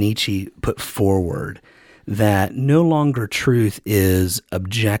idea that Nietzsche put forward, that no longer truth is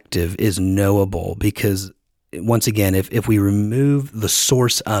objective, is knowable, because once again, if we remove the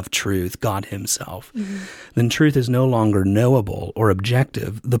source of truth, God himself, then truth is no longer knowable or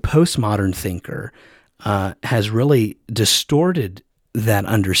objective. The postmodern thinker has really distorted that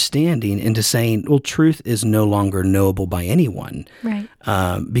understanding into saying, well, truth is no longer knowable by anyone. Right.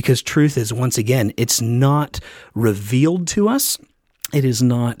 Because truth is, once again, it's not revealed to us. It is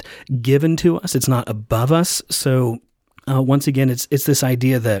not given to us. It's not above us. So once again, it's this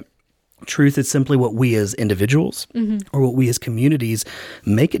idea that truth is simply what we as individuals or what we as communities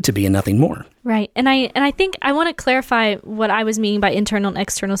make it to be, and nothing more. Right. And I think I want to clarify what I was meaning by internal and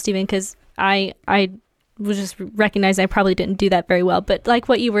external, Stephen, because I was just recognizing I probably didn't do that very well. But like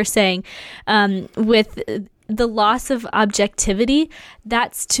what you were saying, with the loss of objectivity,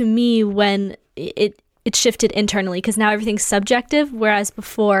 that's to me when it shifted internally, because now everything's subjective, whereas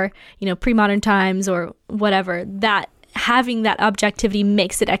before, pre-modern times or whatever, that having that objectivity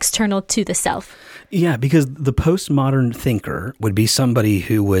makes it external to the self. Yeah, because the postmodern thinker would be somebody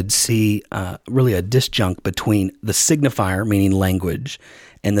who would see really a disjunct between the signifier, meaning language,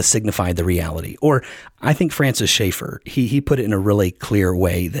 and the signified, the reality. Or I think Francis Schaeffer, he put it in a really clear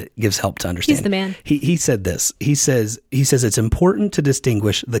way that gives help to understand. He's the man. He said this. He says it's important to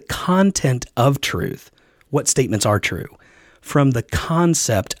distinguish the content of truth, what statements are true, from the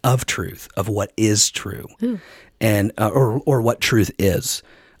concept of truth, of what is true. Ooh. And or what truth is.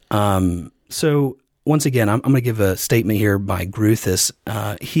 So once again, I'm going to give a statement here by Gruthis.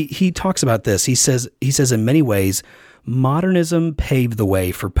 He talks about this. He says in many ways, modernism paved the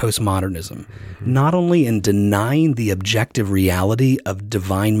way for postmodernism, not only in denying the objective reality of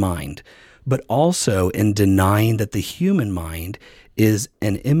divine mind, but also in denying that the human mind is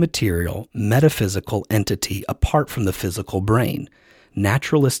an immaterial, metaphysical entity apart from the physical brain.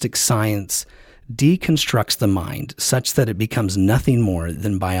 Naturalistic science deconstructs the mind such that it becomes nothing more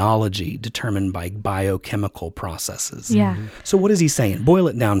than biology determined by biochemical processes. Yeah. So what is he saying? Boil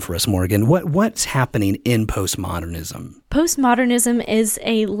it down for us, Morgan. What's happening in postmodernism? Postmodernism is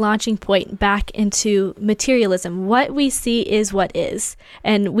a launching point back into materialism. What we see is what is,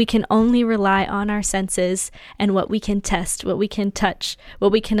 and we can only rely on our senses and what we can test, what we can touch,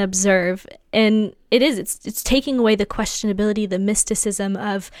 what we can observe. And it's taking away the questionability, the mysticism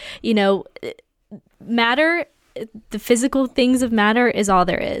of, matter, the physical things of matter is all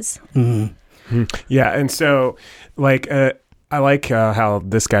there is. Mm-hmm. Yeah. And so I like how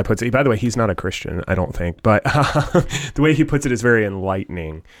this guy puts it. By the way, he's not a Christian, I don't think, but the way he puts it is very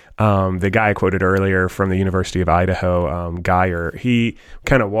enlightening. The guy I quoted earlier from the University of Idaho, Geyer, he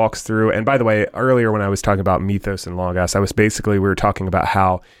kind of walks through. And by the way, earlier when I was talking about mythos and logos, we were talking about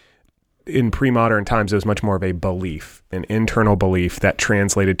how in pre-modern times, it was much more of a belief, an internal belief that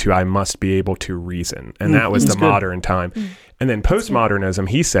translated to, I must be able to reason. And that was the modern time. And then postmodernism,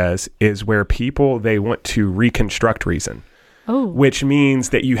 he says, is where people, they want to reconstruct reason. which means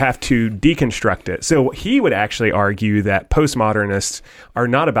that you have to deconstruct it. So he would actually argue that postmodernists are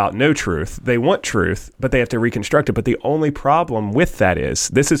not about no truth. They want truth, but they have to reconstruct it. But the only problem with that is,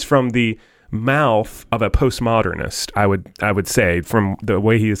 this is from the mouth of a postmodernist, I would say, from the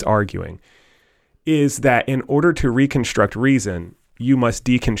way he is arguing, is that in order to reconstruct reason, you must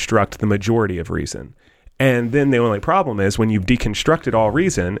deconstruct the majority of reason. And then the only problem is, when you've deconstructed all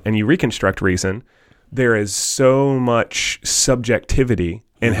reason and you reconstruct reason, there is so much subjectivity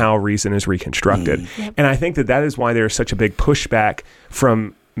in how reason is reconstructed. Yep. And I think that is why there's such a big pushback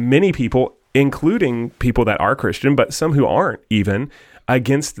from many people, including people that are Christian, but some who aren't even,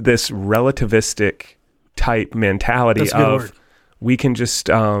 against this relativistic type mentality of, we can just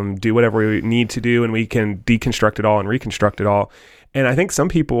do whatever we need to do, and we can deconstruct it all and reconstruct it all. And I think some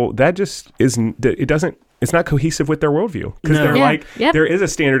people, that just it's not cohesive with their worldview, because they're there is a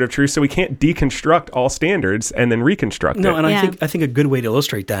standard of truth, so we can't deconstruct all standards and then reconstruct it. No, and I think a good way to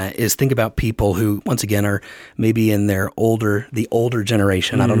illustrate that is think about people who, once again, are maybe in the older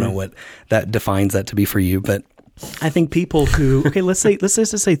generation. I don't know what that defines that to be for you, but I think people who, okay, let's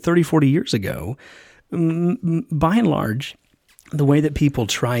just say 30, 40 years ago, by and large, the way that people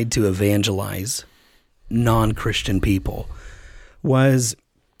tried to evangelize non-Christian people was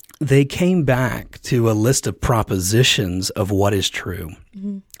they came back to a list of propositions of what is true.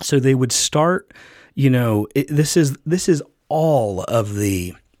 Mm-hmm. So they would start, this is all of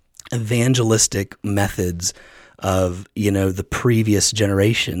the evangelistic methods of, the previous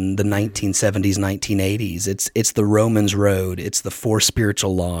generation, the 1970s, 1980s. It's the Romans Road. It's the 4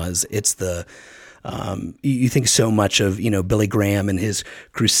 spiritual laws. It's the, you think so much of, Billy Graham and his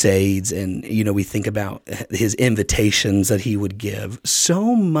crusades, and, we think about his invitations that he would give.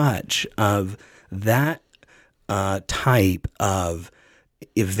 So much of that type of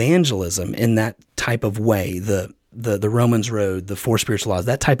evangelism in that type of way, the Romans Road, the 4 spiritual laws,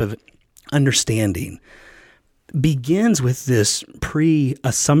 that type of understanding begins with this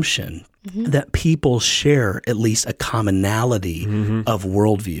pre-assumption that people share at least a commonality of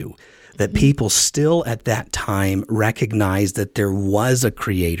worldview, that people still at that time recognized that there was a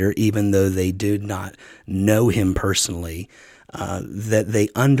creator, even though they did not know him personally, that they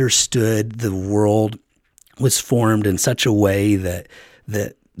understood the world was formed in such a way that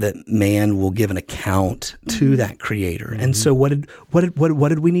man will give an account to that creator. And so what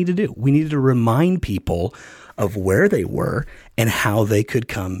did we need to do? We needed to remind people of where they were and how they could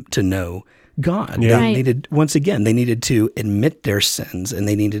come to know God. Yeah. They needed to admit their sins, and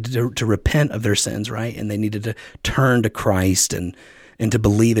they needed to repent of their sins, right? And they needed to turn to Christ and to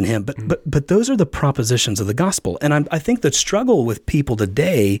believe in him. But those are the propositions of the gospel. And I think the struggle with people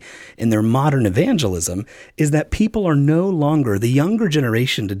today in their modern evangelism is that people are no longer, the younger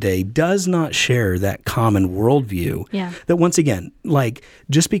generation today does not share that common worldview. Yeah. That once again, like,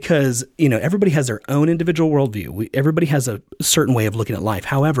 just because, everybody has their own individual worldview, everybody has a certain way of looking at life.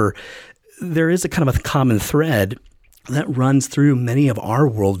 However, there is a kind of a common thread that runs through many of our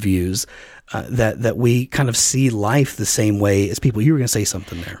worldviews, that we kind of see life the same way as people. You were going to say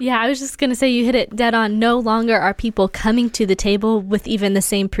something there. Yeah, I was just going to say you hit it dead on. No longer are people coming to the table with even the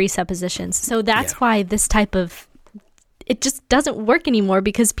same presuppositions. So that's why this type of, it just doesn't work anymore,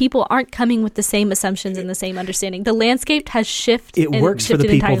 because people aren't coming with the same assumptions and the same understanding. The landscape has shifted. It works for the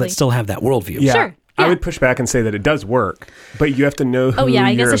people entirely. that still have that worldview. Yeah. Sure. I would push back and say that it does work, but you have to know who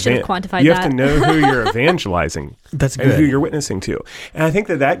I guess I should have quantified that. You have to know who you're evangelizing. That's good. And who you're witnessing to. And I think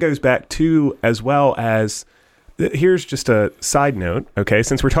that goes back to, as well as, here's just a side note, okay?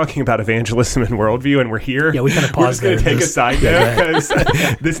 Since we're talking about evangelism and worldview, and we're here, we kind of paused we're just going to take there. a side note,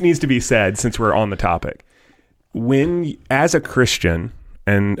 because this needs to be said since we're on the topic. When, as a Christian,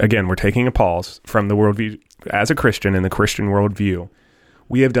 and again, we're taking a pause from the worldview, as a Christian in the Christian worldview,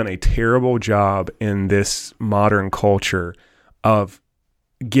 we have done a terrible job in this modern culture of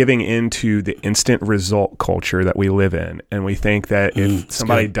giving into the instant result culture that we live in. And we think that if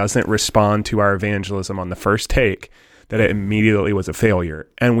somebody doesn't respond to our evangelism on the first take, that it immediately was a failure.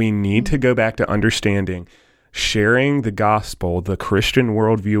 And we need to go back to understanding sharing the gospel, the Christian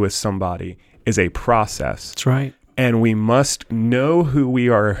worldview with somebody is a process. That's right. And we must know who we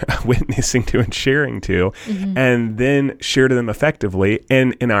are witnessing to and sharing to, and then share to them effectively.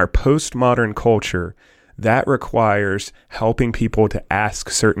 And in our postmodern culture, that requires helping people to ask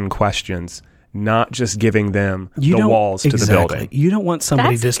certain questions, not just giving them the walls to the building. You don't want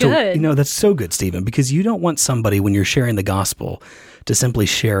somebody that's to, good. That's so good, Stephen, because you don't want somebody, when you're sharing the gospel, to simply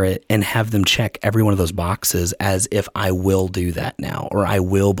share it and have them check every one of those boxes as if I will do that now, or I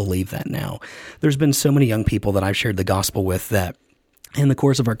will believe that now. There's been so many young people that I've shared the gospel with that in the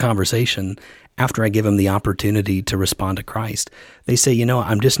course of our conversation, after I give them the opportunity to respond to Christ, they say,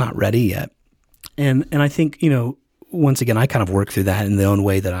 I'm just not ready yet. And I think, once again, I kind of work through that in the own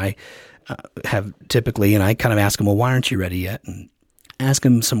way that I have typically, and I kind of ask them, well, why aren't you ready yet? And ask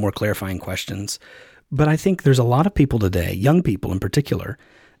them some more clarifying questions. But I think there's a lot of people today, young people in particular,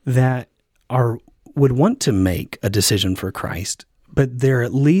 that would want to make a decision for Christ, but they're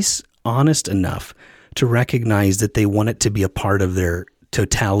at least honest enough to recognize that they want it to be a part of their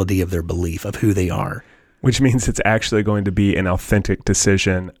totality of their belief of who they are. Which means it's actually going to be an authentic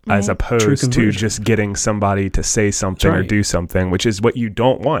decision as opposed to just getting somebody to say something or do something, which is what you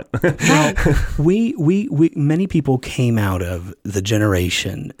don't want. Well, we many people came out of the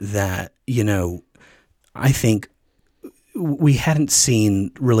generation that, I think we hadn't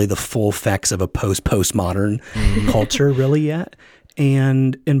seen really the full effects of a postmodern culture really yet.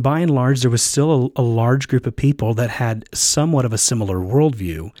 And by and large, there was still a large group of people that had somewhat of a similar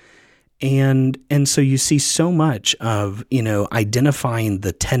worldview. And so you see so much of, identifying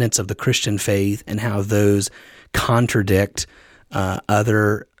the tenets of the Christian faith and how those contradict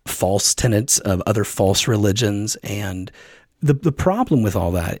other false tenets of other false religions. And the problem with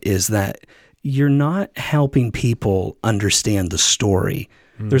all that is that you're not helping people understand the story.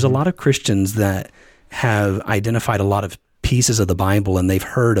 Mm-hmm. There's a lot of Christians that have identified a lot of pieces of the Bible, and they've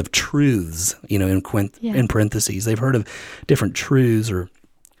heard of truths, in parentheses. They've heard of different truths or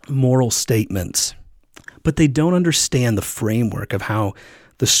moral statements, but they don't understand the framework of how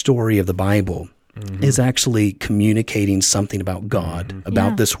the story of the Bible is actually communicating something about God,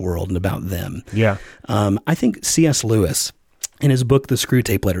 about this world, and about them. Yeah. I think C.S. Lewis, in his book, The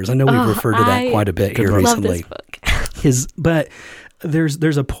Screwtape Letters, I know we've referred to that quite a bit here recently. Love this book. But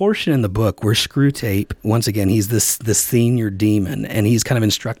there's a portion in the book where Screwtape, once again, he's this senior demon, and he's kind of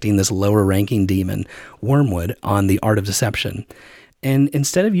instructing this lower ranking demon, Wormwood, on the art of deception. And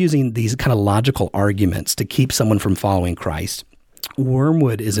instead of using these kind of logical arguments to keep someone from following Christ,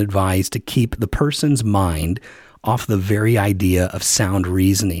 Wormwood is advised to keep the person's mind off the very idea of sound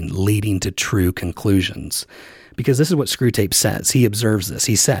reasoning leading to true conclusions. Because this is what Screwtape says. He observes this.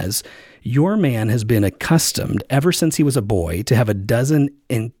 He says, "Your man has been accustomed ever since he was a boy to have a dozen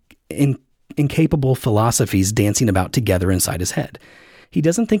incapable philosophies dancing about together inside his head. He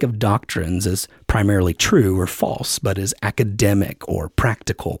doesn't think of doctrines as primarily true or false, but as academic or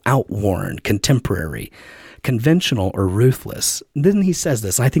practical, outworn, contemporary, conventional or ruthless." Then he says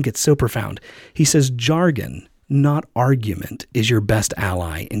this, and I think it's so profound. He says, "Jargon, not argument, is your best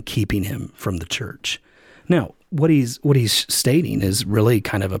ally in keeping him from the church." Now, what he's stating is really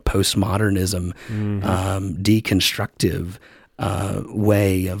kind of a postmodernism, deconstructive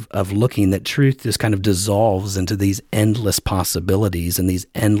way of looking that truth just kind of dissolves into these endless possibilities and these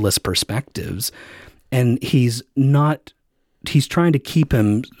endless perspectives. And he's trying to keep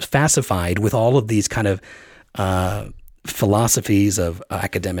him fascified with all of these kind of philosophies of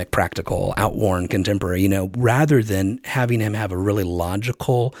academic, practical, outworn, contemporary, rather than having him have a really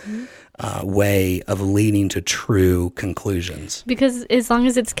logical way of leading to true conclusions. Because as long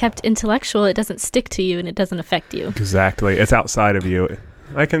as it's kept intellectual, it doesn't stick to you and it doesn't affect you. Exactly. It's outside of you.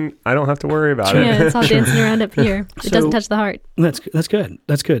 I don't have to worry about it. Yeah, it's all dancing around up here. It doesn't touch the heart. That's good.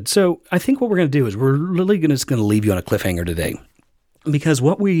 That's good. So I think what we're going to do is we're really just going to leave you on a cliffhanger today, because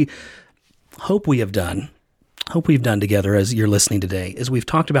what we hope we've done together as you're listening today is we've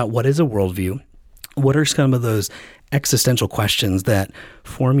talked about what is a worldview, what are some of those existential questions that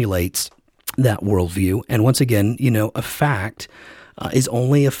formulates that worldview, and once again, a fact is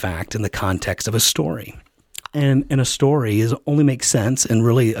only a fact in the context of a story. And a story only makes sense in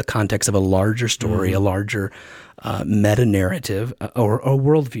really a context of a larger story, a larger meta-narrative or a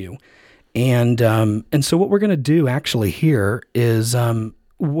worldview. And so what we're going to do actually here is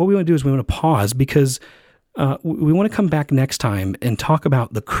what we want to do is we want to pause, because we want to come back next time and talk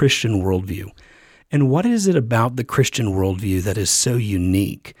about the Christian worldview. And what is it about the Christian worldview that is so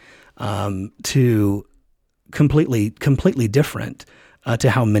unique to completely different to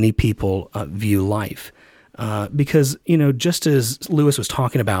how many people view life? Because, just as Lewis was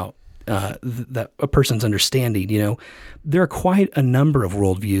talking about that a person's understanding, there are quite a number of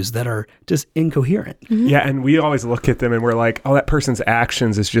worldviews that are just incoherent. Mm-hmm. Yeah, and we always look at them and we're like, oh, that person's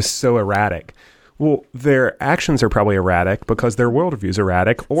actions is just so erratic. Well, their actions are probably erratic because their worldview is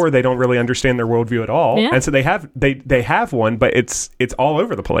erratic, or they don't really understand their worldview at all. Yeah. And so they have one, but it's all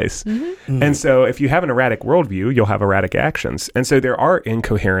over the place. Mm-hmm. Mm-hmm. And so if you have an erratic worldview, you'll have erratic actions. And so there are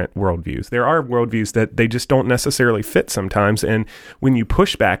incoherent worldviews. There are worldviews that they just don't necessarily fit sometimes. And when you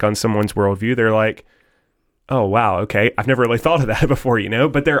push back on someone's worldview, they're like, oh, wow, okay, I've never really thought of that before,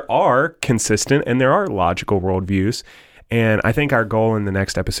 but there are consistent and there are logical worldviews. And I think our goal in the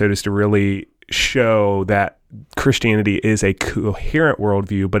next episode is to really show that Christianity is a coherent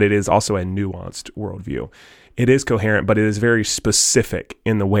worldview, but it is also a nuanced worldview. It is coherent, but it is very specific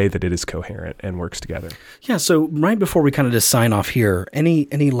in the way that it is coherent and works together. Yeah, so right before we kind of just sign off here,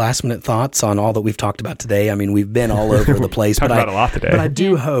 any last minute thoughts on all that we've talked about today? I mean, we've been all over the place. Talked about a lot today. But I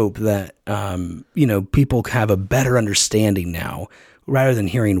do hope that, people have a better understanding now, rather than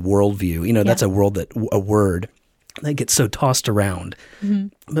hearing worldview. That's a word that gets so tossed around.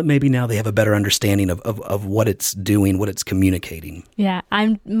 Mm-hmm. But maybe now they have a better understanding of what it's doing, what it's communicating. Yeah,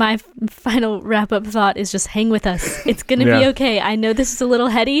 my final wrap-up thought is just hang with us. It's going to be okay. I know this is a little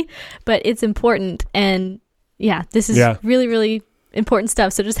heady, but it's important. And this is really, really important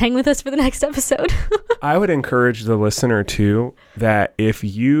stuff. So just hang with us for the next episode. I would encourage the listener, too, that if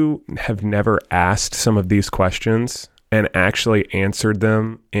you have never asked some of these questions and actually answered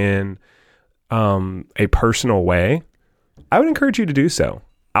them in a personal way, I would encourage you to do so.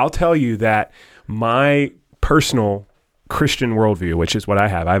 I'll tell you that my personal Christian worldview, which is what I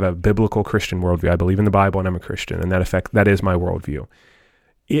have a biblical Christian worldview. I believe in the Bible and I'm a Christian, and that is my worldview.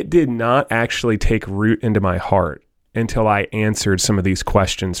 It did not actually take root into my heart until I answered some of these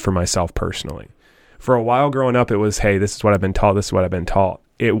questions for myself personally. For a while growing up, it was, hey, this is what I've been taught. This is what I've been taught.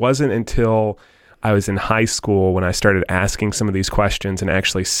 It wasn't until I was in high school when I started asking some of these questions and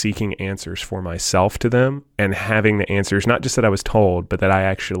actually seeking answers for myself to them and having the answers, not just that I was told, but that I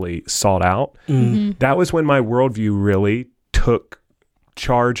actually sought out. Mm-hmm. That was when my worldview really took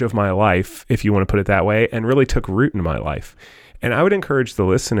charge of my life, if you want to put it that way, and really took root in my life. And I would encourage the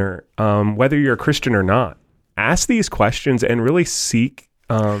listener, whether you're a Christian or not, ask these questions and really seek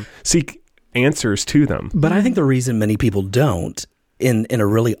answers to them. But I think the reason many people don't, in a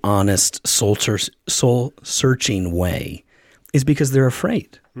really honest, soul-searching way, is because they're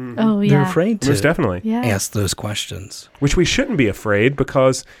afraid. Mm-hmm. Oh, yeah. They're afraid to most definitely ask those questions. Which we shouldn't be afraid,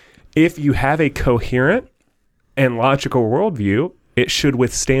 because if you have a coherent and logical worldview, it should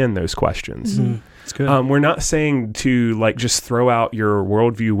withstand those questions. Mm-hmm. That's good. We're not saying to just throw out your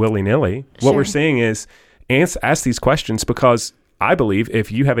worldview willy-nilly. What we're saying is ask these questions, because I believe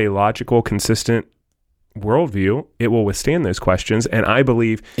if you have a logical, consistent worldview, it will withstand those questions, and I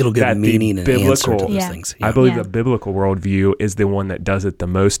believe it'll give meaning and answer to those things. I believe the biblical worldview is the one that does it the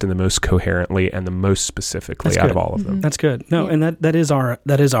most and the most coherently and the most specifically out of all of them. Mm-hmm. That's good. No, and that is our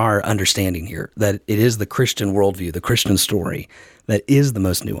understanding here, that it is the Christian worldview, the Christian story, that is the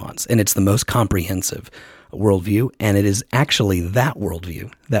most nuanced, and it's the most comprehensive worldview, and it is actually that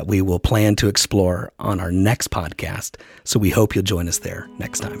worldview that we will plan to explore on our next podcast. So we hope you'll join us there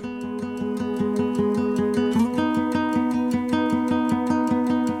next time.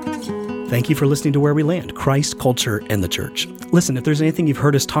 Thank you for listening to Where We Land, Christ, Culture, and the Church. Listen, if there's anything you've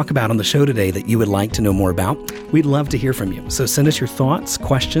heard us talk about on the show today that you would like to know more about, we'd love to hear from you. So send us your thoughts,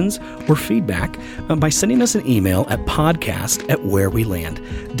 questions, or feedback by sending us an email at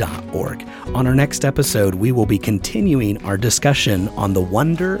podcast@whereweland.org. On our next episode, we will be continuing our discussion on the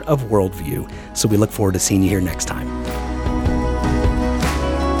wonder of worldview. So we look forward to seeing you here next time.